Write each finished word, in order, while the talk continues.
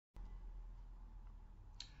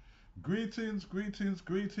Greetings, greetings,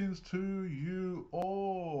 greetings to you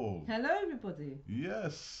all. Hello, everybody.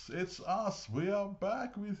 Yes, it's us. We are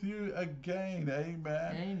back with you again. Amen.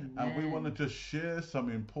 Amen. And we want to just share some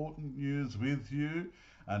important news with you.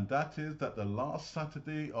 And that is that the last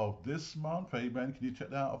Saturday of this month, amen. Can you check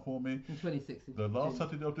that out for me? The 26th. The last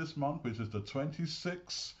Saturday of this month, which is the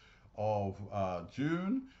 26th of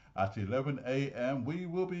June at 11 a.m. we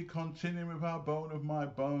will be continuing with our Bone of My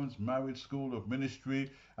Bones Marriage School of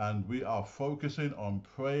Ministry, and we are focusing on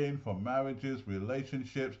praying for marriages,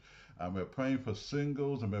 relationships, and we're praying for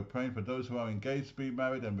singles, and we're praying for those who are engaged to be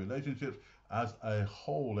married, and relationships as a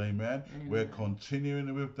whole. Amen. We're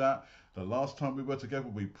continuing with that. The last time we were together,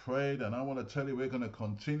 we prayed, and I want to tell you, we're going to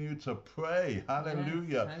continue to pray. Hallelujah.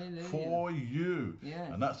 Yes, hallelujah. For you.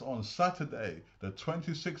 Yes. And that's on Saturday, the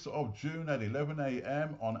 26th of June at 11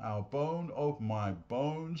 a.m. on our Bone of My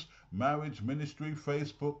Bones Marriage Ministry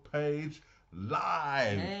Facebook page.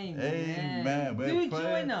 Live. Amen. Do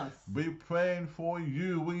join us. We're praying for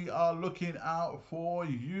you. We are looking out for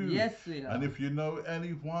you. Yes, we are. And if you know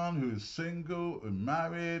anyone who is single,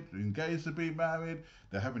 married, engaged to be married,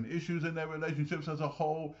 they're having issues in their relationships as a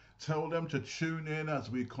whole, tell them to tune in as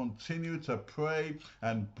we continue to pray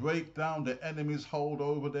and break down the enemy's hold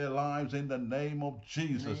over their lives in the name of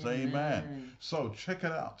Jesus. Amen. So check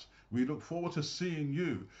it out. We look forward to seeing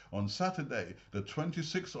you on Saturday, the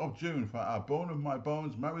 26th of June, for our Bone of My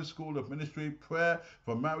Bones Marriage School of Ministry, prayer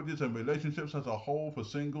for marriages and relationships as a whole, for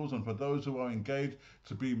singles and for those who are engaged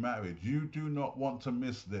to be married. You do not want to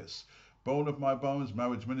miss this. Bone of My Bones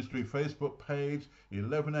Marriage Ministry Facebook page,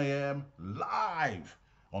 11 a.m. live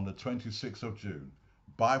on the 26th of June.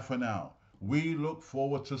 Bye for now. We look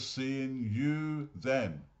forward to seeing you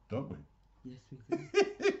then, don't we? Yes, we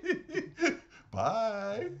do.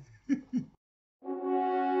 Bye.